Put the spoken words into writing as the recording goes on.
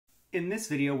In this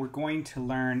video, we're going to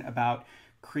learn about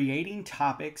creating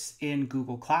topics in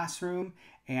Google Classroom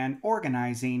and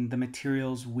organizing the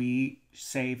materials we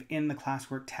save in the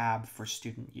Classwork tab for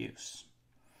student use.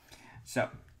 So,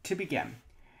 to begin,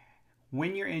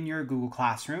 when you're in your Google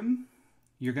Classroom,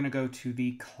 you're going to go to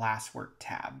the Classwork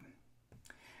tab.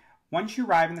 Once you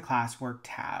arrive in the Classwork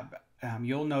tab,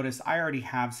 you'll notice I already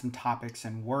have some topics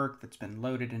and work that's been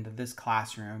loaded into this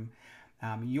classroom.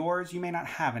 Yours, you may not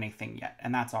have anything yet,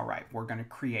 and that's all right. We're going to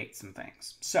create some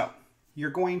things. So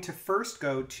you're going to first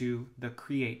go to the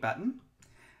Create button,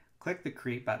 click the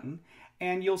Create button,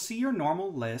 and you'll see your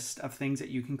normal list of things that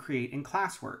you can create in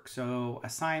Classwork. So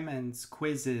assignments,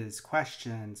 quizzes,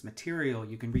 questions, material,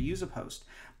 you can reuse a post.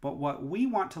 But what we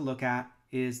want to look at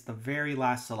is the very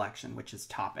last selection, which is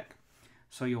Topic.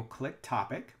 So you'll click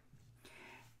Topic,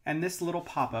 and this little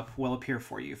pop-up will appear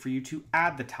for you to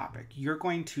add the topic. You're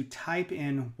going to type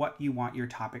in what you want your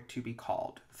topic to be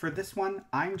called. For this one,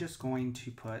 I'm just going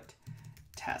to put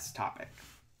test topic.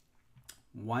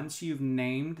 Once you've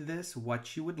named this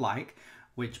what you would like,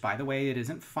 which by the way, it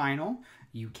isn't final,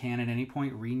 you can at any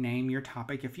point rename your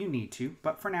topic if you need to,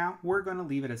 but for now, we're going to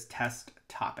leave it as test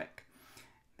topic.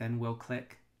 Then we'll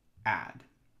click add.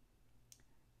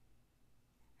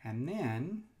 And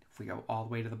then if we go all the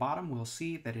way to the bottom, we'll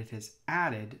see that it has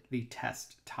added the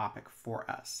test topic for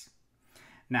us.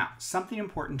 Now, something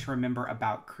important to remember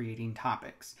about creating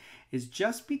topics is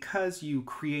just because you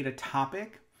create a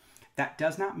topic, that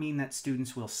does not mean that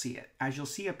students will see it. As you'll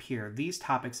see up here, these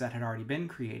topics that had already been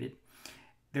created,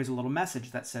 there's a little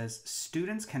message that says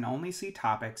students can only see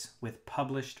topics with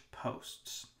published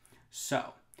posts. So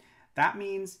that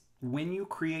means when you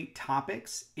create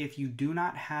topics, if you do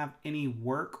not have any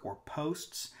work or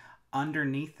posts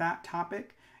underneath that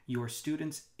topic, your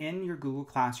students in your Google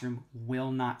Classroom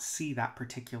will not see that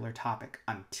particular topic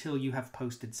until you have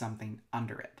posted something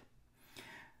under it.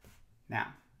 Now,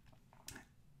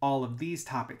 all of these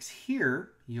topics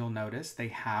here, you'll notice they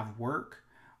have work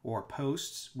or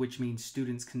posts, which means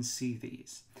students can see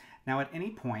these. Now, at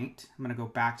any point, I'm going to go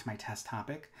back to my test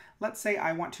topic. Let's say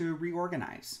I want to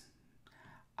reorganize.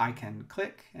 I can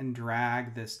click and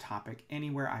drag this topic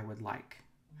anywhere I would like.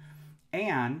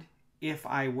 And if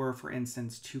I were, for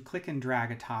instance, to click and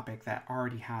drag a topic that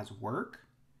already has work,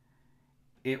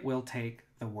 it will take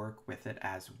the work with it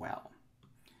as well.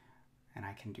 And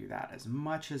I can do that as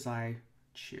much as I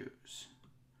choose.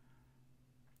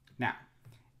 Now,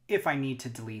 if I need to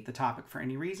delete the topic for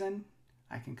any reason,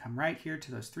 I can come right here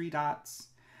to those three dots.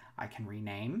 I can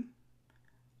rename,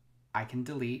 I can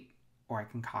delete, or I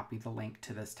can copy the link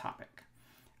to this topic.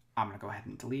 I'm going to go ahead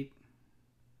and delete.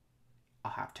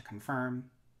 I'll have to confirm,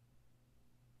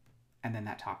 and then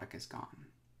that topic is gone.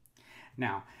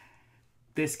 Now,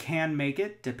 this can make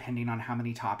it, depending on how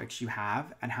many topics you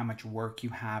have and how much work you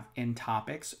have in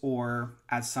topics, or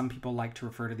as some people like to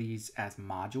refer to these as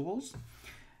modules,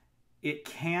 it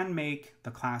can make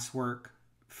the classwork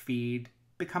feed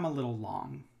become a little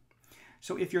long.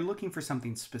 So if you're looking for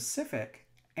something specific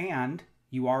and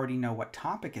you already know what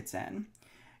topic it's in,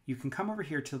 you can come over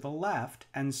here to the left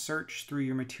and search through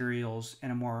your materials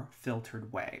in a more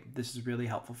filtered way. This is really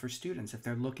helpful for students. If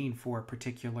they're looking for a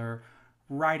particular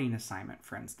writing assignment,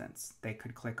 for instance, they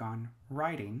could click on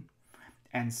writing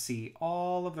and see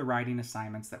all of the writing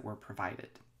assignments that were provided.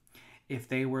 If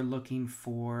they were looking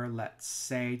for, let's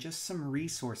say, just some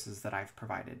resources that I've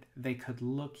provided, they could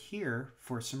look here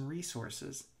for some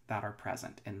resources that are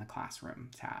present in the Classroom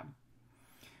tab.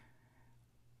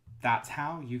 That's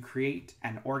how you create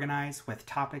and organize with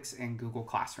topics in Google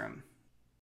Classroom.